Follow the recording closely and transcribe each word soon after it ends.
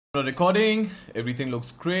Recording everything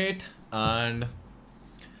looks great and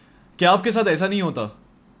क्या आपके साथ ऐसा नहीं होता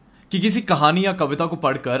कि किसी कहानी या कविता को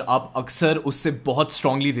पढ़कर आप अक्सर उससे बहुत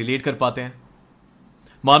स्ट्रांगली रिलेट कर पाते हैं,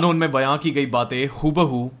 मानो उनमें बयां की गई बातें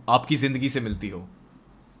हूबहू आपकी जिंदगी से मिलती हो।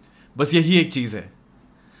 बस यही एक चीज है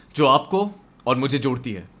जो आपको और मुझे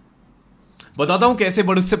जोड़ती है। बताता हूं कैसे,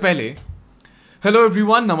 बट उससे पहले हेलो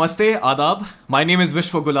एवरीवन, नमस्ते, आदाब। My name is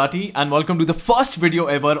Vishwa Gulati and welcome to the first video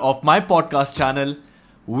ever of my podcast channel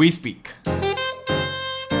We Speak.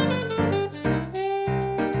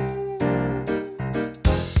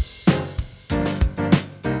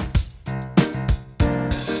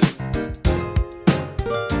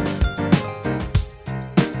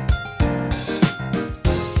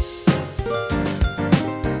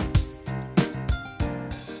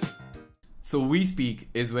 So We Speak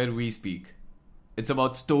is where we speak. It's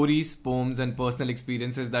about stories, poems and personal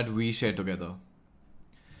experiences that we share together.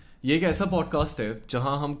 ये एक ऐसा podcast है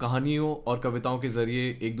जहां हम कहानियों और कविताओं के जरिए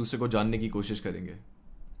एक दूसरे को जानने की कोशिश करेंगे।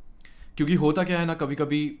 क्योंकि होता क्या है ना, कभी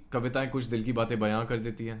कभी कविताएं कुछ दिल की बातें बयां कर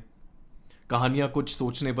देती हैं, कहानियां कुछ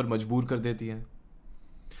सोचने पर मजबूर कर देती हैं,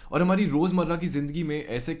 और हमारी रोज़मर्रा की ज़िंदगी में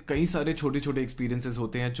ऐसे कई सारे छोटे छोटे एक्सपीरियंसेस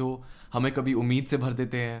होते हैं जो हमें कभी उम्मीद से भर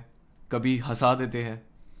देते हैं, कभी हंसा देते हैं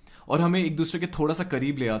और हमें एक दूसरे के थोड़ा सा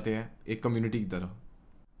करीब ले आते हैं, एक कम्युनिटी की तरह।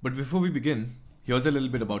 But before we begin, here's a little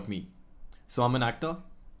bit about me. So I am an actor.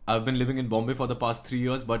 I've been living in Bombay for the past 3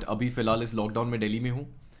 years, but अभी फ़िलहाल इस लॉकडाउन में दिल्ली में हूँ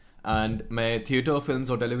एंड मैं थिएटर,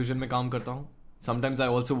 फिल्म्स और टेलीविज़न में काम करता हूँ। Sometimes I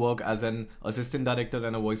also work as an assistant director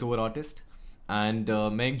and a voice over artist and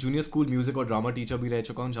मैं एक जूनियर स्कूल म्यूज़िक और ड्रामा टीचर भी रह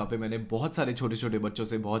चुका हूँ, जहाँ पे मैंने बहुत सारे छोटे छोटे बच्चों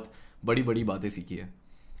से बहुत बड़ी बड़ी बातें सीखी है।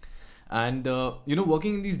 And you know,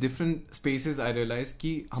 working in these different spaces I realise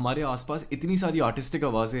कि हमारे आसपास इतनी सारी आर्टिस्टिक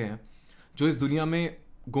आवाज़ें हैं जो इस दुनिया में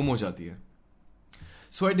गुम हो जाती है।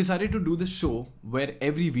 So I decided to do this show where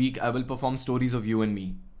every week I will perform stories of you and me,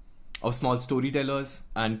 of small storytellers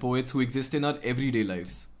and poets who exist in our everyday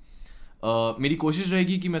lives. मेरी कोशिश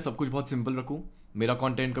रहेगी कि मैं सब कुछ बहुत सिंपल रखूं। मेरा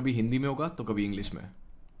कंटेंट कभी हिंदी में होगा तो कभी इंग्लिश में।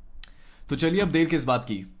 तो चलिए अब देर किस बात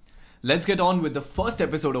की, let's get on with the first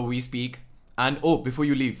episode of we speak. And oh, before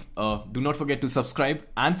you leave, do not forget to subscribe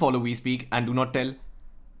and follow We Speak, and do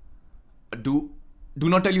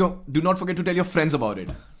not forget to tell your friends about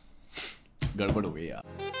it. गड़बड़ हो गई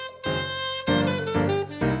यार।